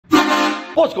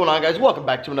What's going on, guys? Welcome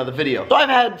back to another video. So I've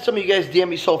had some of you guys DM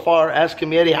me so far asking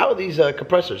me, Eddie, how are these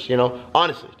compressors? You know,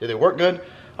 honestly, do they work good?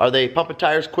 Are they pumping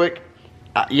tires quick?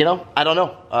 You know, I don't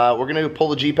know. We're gonna pull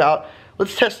the Jeep out.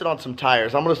 Let's test it on some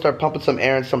tires. I'm gonna start pumping some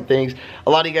air and some things. A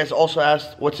lot of you guys also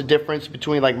asked what's the difference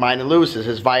between like mine and Lewis's,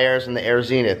 his Viares and the Air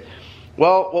Zenith.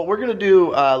 Well, what we're gonna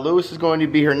do, Lewis is going to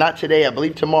be here, not today, I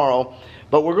believe tomorrow.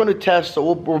 But we're going to test,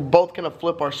 so we're both going to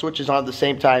flip our switches on at the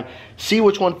same time, see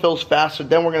which one fills faster.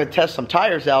 Then we're going to test some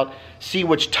tires out, see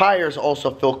which tires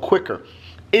also fill quicker.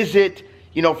 Is it,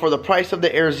 you know, for the price of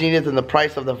the Air Zenith and the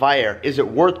price of the Viaire, is it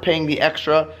worth paying the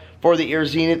extra for the Air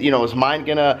Zenith? You know, is mine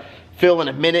going to fill in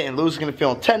a minute and Lou's going to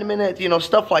fill in 10 minutes? You know,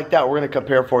 stuff like that we're going to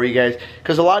compare for you guys.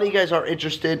 Because a lot of you guys are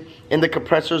interested in the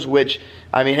compressors, which,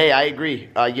 I mean, hey, I agree.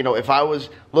 You know, if I was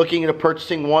looking at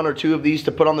purchasing one or two of these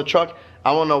to put on the truck,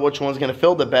 I want to know which one's going to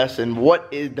fill the best, and what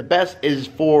is the best is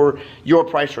for your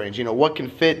price range. You know, what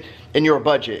can fit in your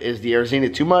budget. Is the Air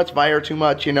Zenith too much? Viaire too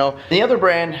much? You know. The other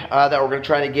brand that we're going to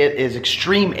try to get is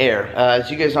Extreme Air. As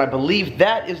you guys know, I believe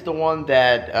that is the one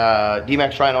that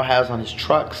D-Max Rhino has on his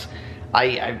trucks.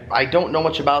 I don't know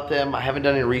much about them. I haven't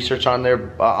done any research on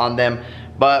them,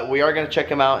 but we are going to check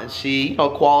them out and see, you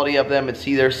know, quality of them and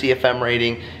see their CFM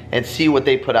rating and see what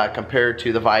they put out compared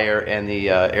to the Viaire and the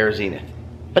Air Zenith.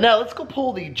 But now let's go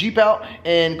pull the Jeep out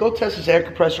and go test this air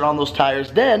compressor on those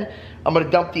tires. Then I'm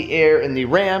gonna dump the air in the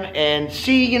Ram and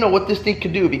see, you know, what this thing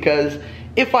can do, because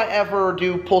if I ever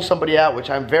do pull somebody out, which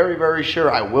I'm very, very sure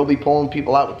I will be pulling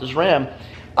people out with this Ram,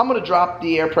 I'm gonna drop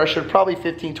the air pressure probably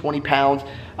 15, 20 pounds.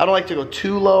 I don't like to go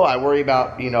too low. I worry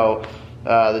about, you know,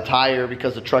 the tire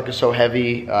because the truck is so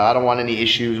heavy. I don't want any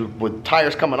issues with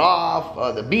tires coming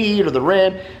off, the bead or the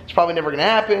rim. It's probably never gonna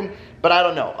happen, but I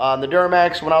don't know. The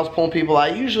Duramax, when I was pulling people, I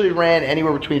usually ran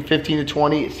anywhere between 15 to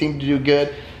 20. It seemed to do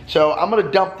good. So I'm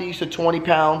gonna dump these to 20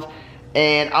 pounds,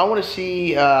 and I wanna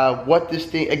see what this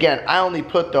thing, again, I only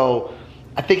put though,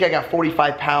 I think I got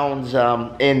 45 pounds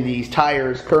in these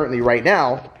tires currently right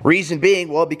now. Reason being,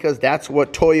 well, because that's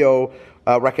what Toyo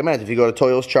recommends. If you go to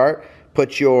Toyo's chart,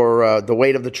 put your the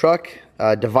weight of the truck,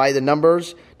 divide the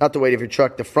numbers, not the weight of your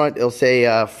truck, the front, it'll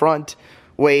say front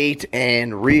weight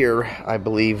and rear, I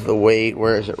believe the weight,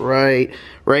 where is it? Right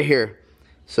here.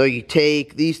 So you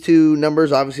take these two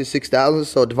numbers, obviously 6,000,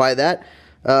 so divide that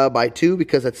by 2,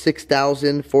 because that's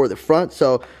 6,000 for the front,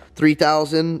 so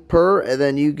 3,000 per, and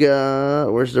then you got,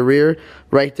 where's the rear?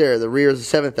 Right there, the rear is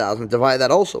 7,000. Divide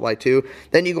that also by 2.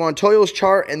 Then you go on Toyo's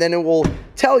chart, and then it will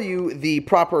tell you the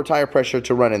proper tire pressure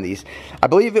to run in these. I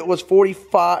believe it was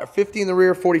 50 in the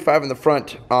rear, 45 in the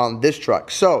front on this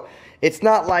truck. So it's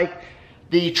not like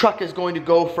the truck is going to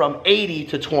go from 80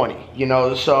 to 20, you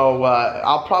know. So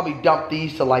I'll probably dump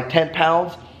these to like 10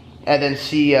 pounds and then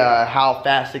see how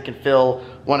fast it can fill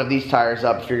one of these tires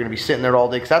up if you're gonna be sitting there all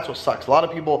day, because that's what sucks. A lot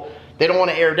of people, they don't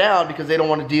wanna air down because they don't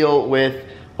wanna deal with,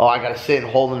 oh, I gotta sit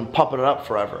and hold and pumping it up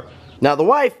forever. Now the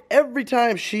wife, every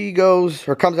time she goes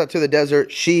or comes out to the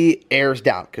desert, she airs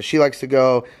down because she likes to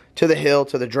go to the hill,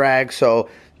 to the drag. So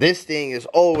this thing is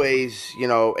always, you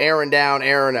know, airing down,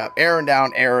 airing up, airing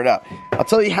down, airing up. I'll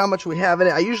tell you how much we have in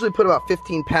it. I usually put about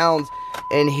 15 pounds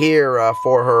in here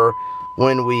for her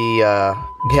when we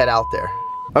get out there.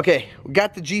 Okay, we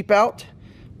got the Jeep out.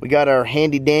 We got our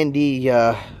handy dandy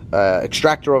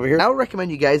extractor over here. I would recommend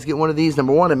you guys get one of these.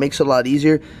 Number one, it makes it a lot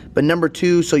easier. But number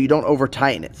two, so you don't over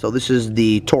tighten it. So this is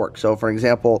the torque. So for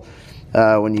example,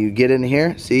 when you get in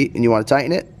here, see, and you want to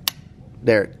tighten it,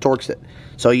 there, it torques it.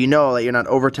 So you know that you're not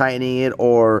over tightening it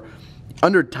or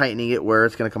under tightening it where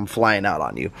it's going to come flying out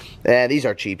on you. And these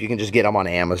are cheap. You can just get them on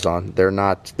Amazon. They're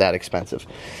not that expensive.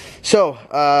 So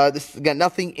this got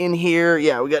nothing in here.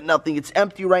 Yeah, we got nothing. It's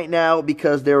empty right now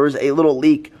because there was a little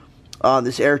leak on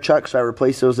this air chuck, so I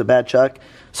replaced it with a bad chuck.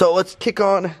 So let's kick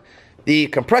on the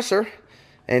compressor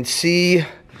and see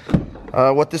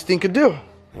what this thing could do.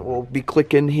 We'll be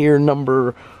clicking here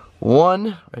number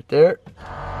 1 right there.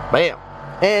 Bam.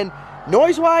 And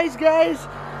noise-wise, guys,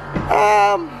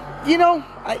 you know,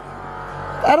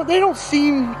 they don't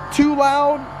seem too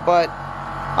loud, but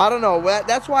I don't know.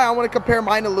 That's why I want to compare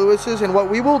mine to Lewis's. And what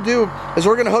we will do is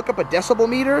we're going to hook up a decibel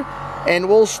meter, and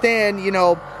we'll stand, you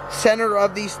know, center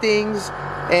of these things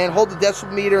and hold the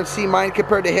decibel meter and see mine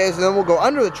compared to his, and then we'll go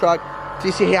under the truck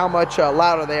to see how much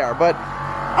louder they are. But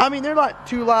I mean, they're not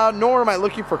too loud, nor am I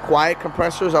looking for quiet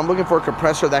compressors. I'm looking for a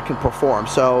compressor that can perform.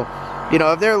 So, you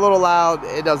know, if they're a little loud,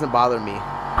 it doesn't bother me.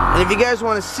 And if you guys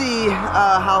want to see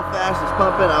how fast it's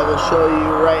pumping, I will show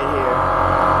you right here.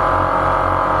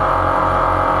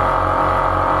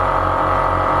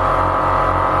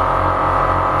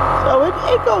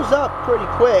 It goes up pretty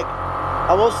quick.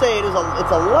 I will say it's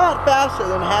a lot faster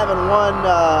than having one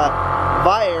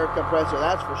Viair compressor,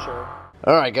 that's for sure.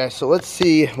 Alright guys, so let's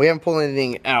see. We haven't pulled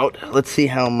anything out. Let's see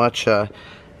how much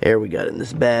air we got in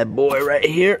this bad boy right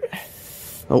here.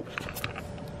 Oh.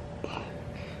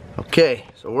 Okay,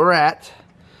 so we're at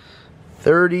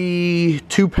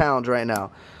 32 pounds right now.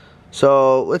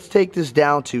 So let's take this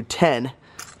down to 10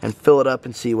 and fill it up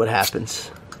and see what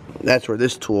happens. That's where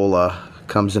this tool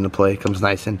comes into play. Comes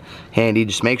nice and handy.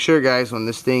 Just make sure, guys, when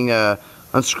this thing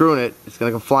unscrewing it, it's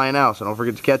gonna come flying out, so don't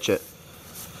forget to catch it.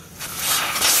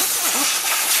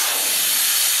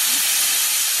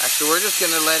 Actually, we're just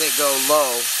gonna let it go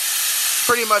low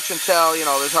pretty much until, you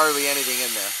know, there's hardly anything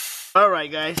in there.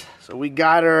 Alright guys, so we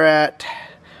got her at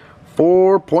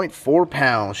 4.4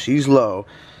 pounds. She's low.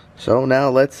 So now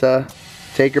let's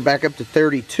take her back up to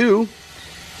 32,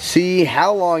 see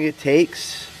how long it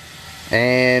takes,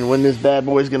 and when this bad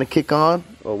boy is gonna kick on.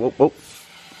 Oh, whoop, whoop.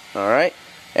 Alright,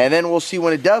 and then we'll see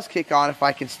when it does kick on if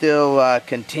I can still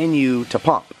continue to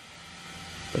pump.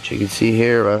 But you can see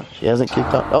here, she hasn't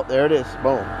kicked on. Oh, there it is.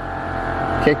 Boom.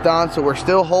 Kicked on, so we're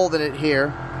still holding it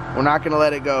here. We're not going to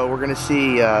let it go. We're going to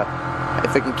see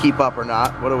if it can keep up or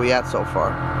not. What are we at so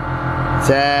far? It's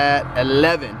at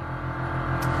 11.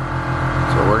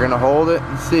 So we're going to hold it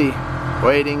and see.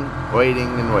 Waiting, waiting,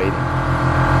 and waiting.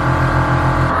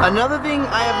 Another thing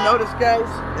I have noticed, guys,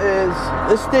 is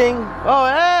this thing. Oh,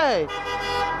 hey!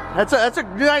 That's a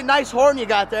nice horn you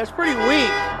got there. It's pretty weak.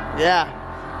 Yeah.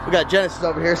 We got Genesis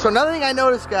over here. So another thing I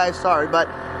noticed, guys, sorry, but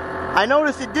I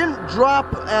noticed it didn't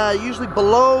drop usually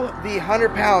below the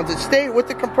 100 pounds. It stayed with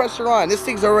the compressor on. This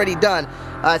thing's already done.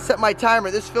 I set my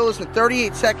timer. This filled us in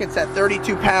 38 seconds at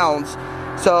 32 pounds.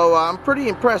 So I'm pretty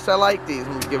impressed. I like these.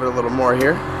 Let me give it a little more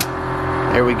here.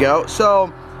 There we go.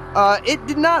 So it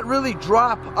did not really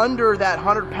drop under that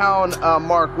 100-pound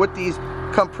mark with these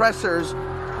compressors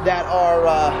that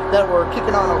were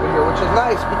kicking on over here, which is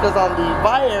nice because on the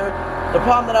Viair, the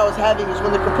problem that I was having is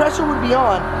when the compressor would be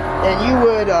on and you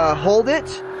would hold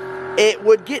it, it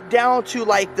would get down to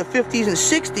like the 50s and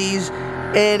 60s,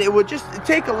 and it would just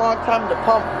take a long time to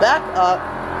pump back up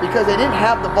because they didn't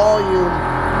have the volume,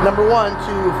 number one,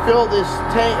 to fill this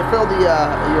tank,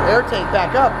 your air tank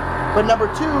back up, but number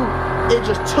two, it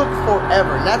just took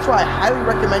forever. And that's why I highly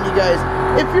recommend you guys,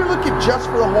 if you're looking just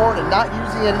for the horn and not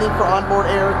using anything for onboard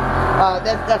air,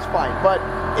 that's fine. But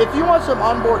if you want some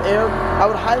onboard air, I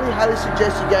would highly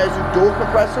suggest you guys do dual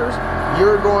compressors.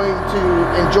 You're going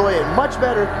to enjoy it much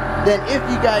better than if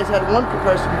you guys had one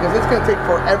compressor, because it's going to take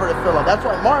forever to fill up. That's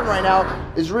why Martin right now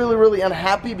is really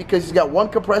unhappy, because he's got one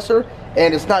compressor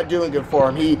and it's not doing good for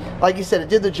him. He, like he said, it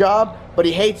did the job, but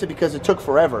he hates it because it took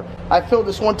forever. I filled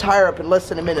this one tire up in less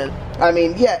than a minute. I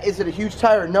mean, yeah, is it a huge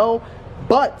tire? No,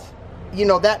 but you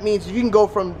know, that means you can go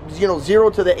from 0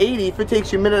 to the 80. If it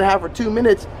takes you a minute and a half or 2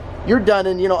 minutes, you're done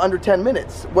in under 10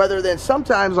 minutes. Whether than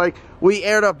sometimes, like we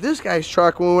aired up this guy's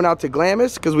truck when we went out to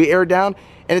Glamis, because we aired down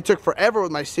and it took forever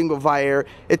with my single Viair.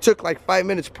 It took like 5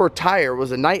 minutes per tire. It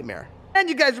was a nightmare. And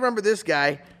you guys remember this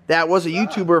guy that was a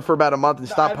YouTuber for about a month and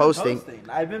stopped posting.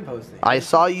 I've been posting. I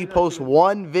saw you post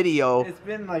one video. It's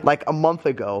been like a month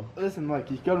ago. Listen,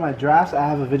 look, you go to my drafts, I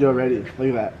have a video ready. Look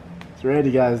at that. It's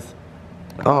ready, guys.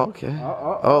 Oh, okay.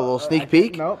 Oh, a little sneak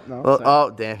peek? No. Oh,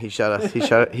 damn, he shut us.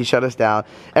 He shut us down.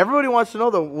 Everybody wants to know,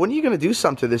 though, when are you going to do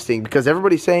something to this thing? Because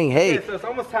everybody's saying, hey. Okay, so it's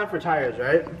almost time for tires,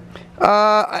 right?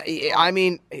 I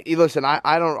mean, listen,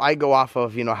 I go off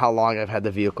of, how long I've had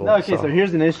the vehicle. No, okay, so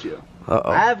here's an issue.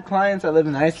 Uh-oh. I have clients that live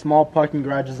in nice small parking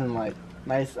garages and like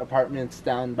nice apartments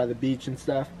down by the beach and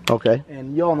stuff. Okay.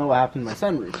 And you all know what happened to my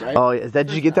sunroof, right? Oh, yeah.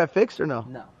 Did you get that fixed or no?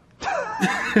 No.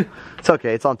 It's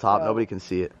okay. It's on top. Nobody can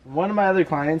see it. One of my other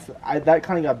clients, that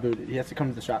client got booted. He has to come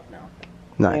to the shop now.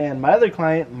 Nice. And my other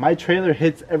client, my trailer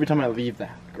hits every time I leave the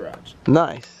garage.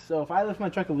 Nice. So if I lift my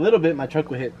truck a little bit, my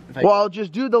truck will hit. Well,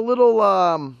 just do the little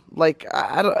like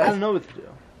I don't know what to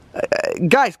do.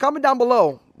 Guys, comment down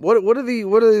below. What are the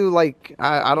like?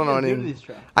 I don't know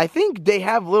anything. I think they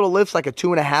have little lifts like a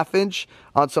 2.5 inch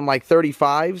on some like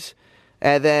 35s.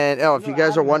 And then, if you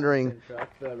guys are wondering,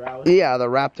 yeah, the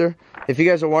Raptor. If you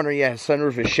guys are wondering, yeah, his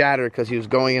sunroof is shattered because he was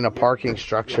going in a parking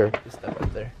structure. Just step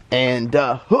up there. And,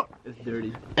 it's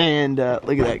dirty. And,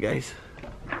 look at that, guys.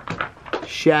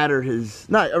 Shattered his,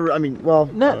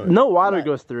 no water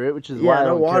goes through it, which is why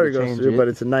no water goes through it, but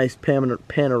it's a nice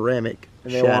panoramic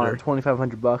and they shatter. Want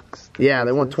 $2,500. Yeah,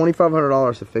 they want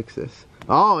 $2,500 to fix this.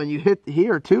 Oh, and you hit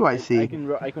here too, I see. I can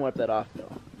wipe that off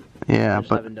though. Yeah,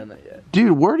 I haven't done that yet.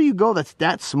 Dude, where do you go that's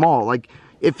that small? Like,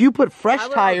 if you put fresh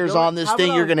tires on this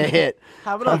thing, you're gonna hit.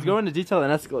 How about I was going to detail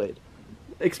an Escalade?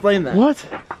 Explain that. What?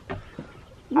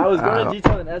 I was going to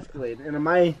detail an Escalade, and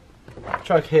my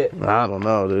truck hit. I don't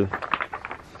know, dude.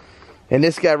 And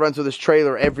this guy runs with his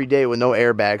trailer every day with no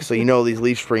airbags, so you know these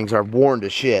leaf springs are worn to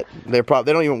shit. They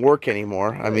don't even work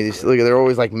anymore. I mean, look, they're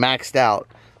always like maxed out.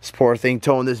 This poor thing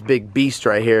towing this big beast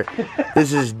right here.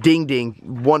 This is Ding Ding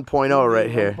 1.0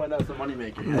 right here. 1.0 is a money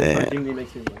maker. Yeah. Ding Ding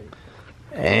makes me money.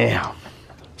 Damn.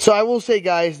 So I will say,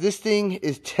 guys, this thing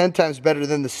is 10 times better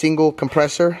than the single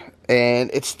compressor, and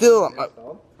it's still,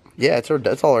 yeah, it's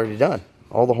all already done.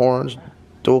 All the horns,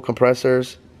 dual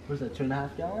compressors. What's that,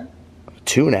 2.5 gallon?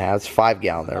 2.5, it's 5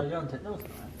 gallon there. No, it's not.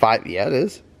 5, yeah, it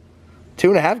is.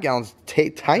 2.5 gallons,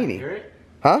 tiny. Can I hear it?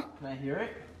 Huh? Can I hear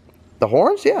it? The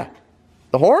horns, yeah.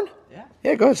 The horn? Yeah.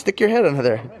 Yeah, go ahead, stick your head under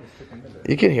there.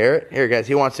 You can hear it. Here, guys,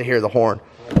 he wants to hear the horn.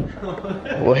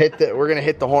 We're gonna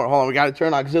hit the horn. Hold on, we gotta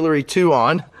turn auxiliary 2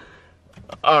 on.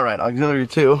 All right, auxiliary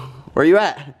 2. Where you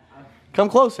at? Come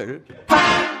closer, dude.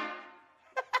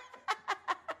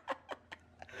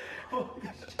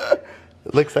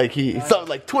 Looks like he something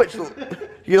like Twitch. You get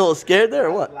a little scared there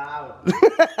or what? Loud.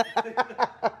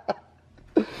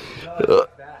 What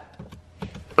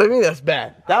do you mean that's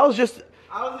bad? That was just.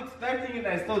 I was expecting it and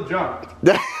I still jumped.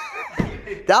 That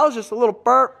was just a little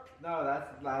burp. No,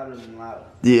 that's louder than loud.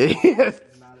 Yeah,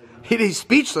 he's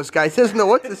speechless, guys. He doesn't know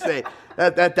what to say.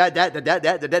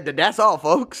 That's all,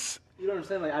 folks. You don't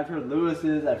understand? Like, I've heard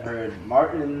Lewis's, I've heard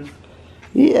Martin's.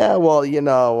 Yeah, well, you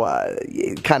know,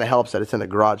 it kind of helps that it's in the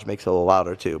garage, makes it a little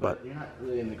louder too. But You're not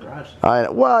really in the garage.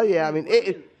 well, yeah, I mean,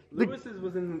 Lewis's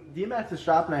was in D-Max's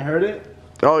shop and I heard it.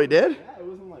 Oh, he did? Yeah,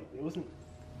 it wasn't.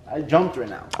 I jumped right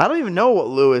now. I don't even know what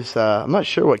Lewis. I'm not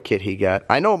sure what kit he got.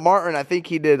 I know Martin. I think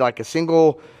he did like a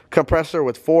single compressor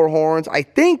with 4 horns. I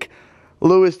think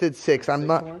Lewis did 6. I'm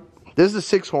not. Horn? This is a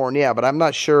 6 horn, yeah, but I'm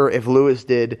not sure if Lewis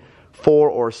did 4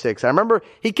 or 6. I remember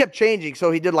he kept changing,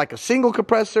 so he did like a single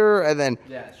compressor, and then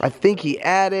I think he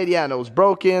added, yeah, and it was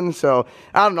broken. So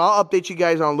I don't know. I'll update you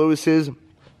guys on Lewis's,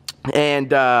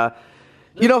 and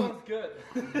you know, Good.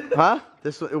 huh?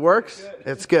 It works.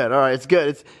 It's good. All right, it's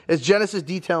good. It's Genesis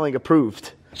Detailing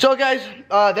approved. So guys,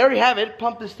 there you have it.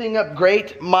 Pump this thing up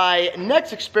great. My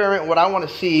next experiment, what I want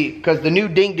to see, because the new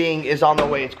Ding Ding is on the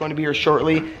way. It's going to be here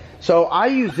shortly. So I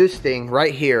use this thing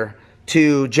right here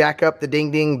to jack up the Ding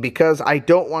Ding because I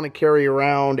don't want to carry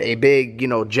around a big, you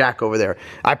know, jack over there.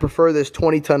 I prefer this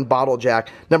 20-ton bottle jack.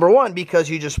 Number one, because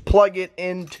you just plug it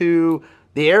into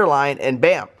the airline and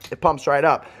bam, it pumps right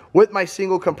up. With my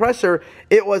single compressor,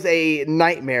 it was a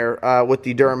nightmare with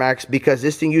the Duramax because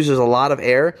this thing uses a lot of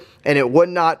air and it would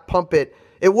not pump it.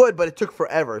 It would, but it took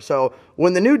forever. So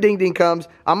when the new Ding Ding comes,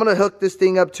 I'm going to hook this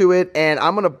thing up to it and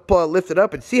I'm going to lift it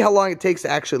up and see how long it takes to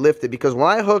actually lift it. Because when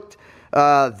I hooked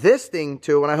this thing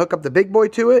to, when I hooked up the big boy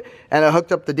to it and I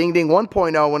hooked up the Ding Ding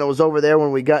 1.0 when it was over there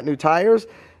when we got new tires,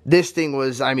 this thing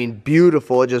was, I mean,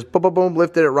 beautiful. It just boom, boom, boom,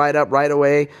 lifted it right up right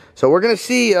away. So we're going to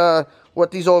see what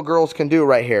these old girls can do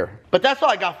right here. But that's all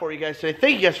I got for you guys today.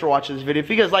 Thank you guys for watching this video. If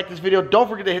you guys like this video, don't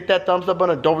forget to hit that thumbs up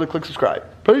button and don't forget to click subscribe.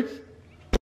 Peace.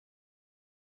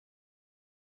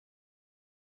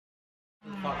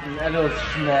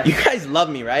 You guys love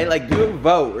me, right? Like, do a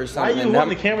vote or Why something. are you holding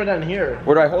the camera down here?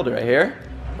 Where do I hold it? Right here?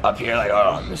 Up here, like,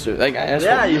 oh, Mr. Like,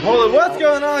 Yeah, you hold it. What's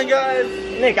going on, guys?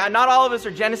 Nick, not all of us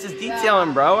are Genesis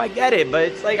Detailing, bro. I get it, but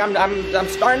it's like I'm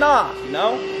starting off, you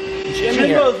know?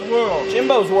 Jimbo's World.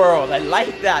 Jimbo's World. I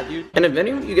like that, dude. And if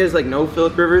any of you guys like know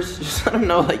Philip Rivers, just let him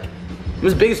know, like, I'm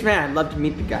his biggest fan. I'd love to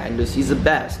meet the guy, and just he's the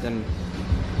best, and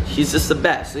he's just the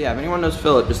best. So yeah, if anyone knows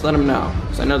Philip, just let him know,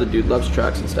 because I know the dude loves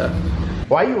trucks and stuff.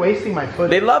 Why are you wasting my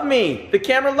footage? They love me. The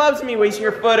camera loves me wasting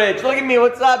your footage. Look at me.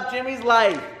 What's up? Jimmy's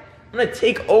life. I'm gonna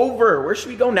take over. Where should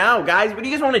we go now, guys? What do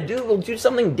you guys want to do? We'll do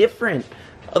something different.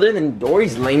 Other than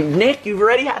Dory's Lane. Nick, you've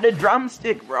already had a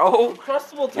drumstick, bro.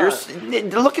 Uncrustable time.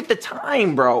 Look at the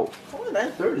time, bro. It's only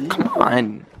 9:30. Come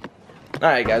on.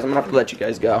 Alright, guys. I'm gonna have to let you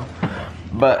guys go.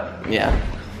 But, yeah.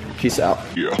 Peace out.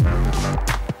 Yeah.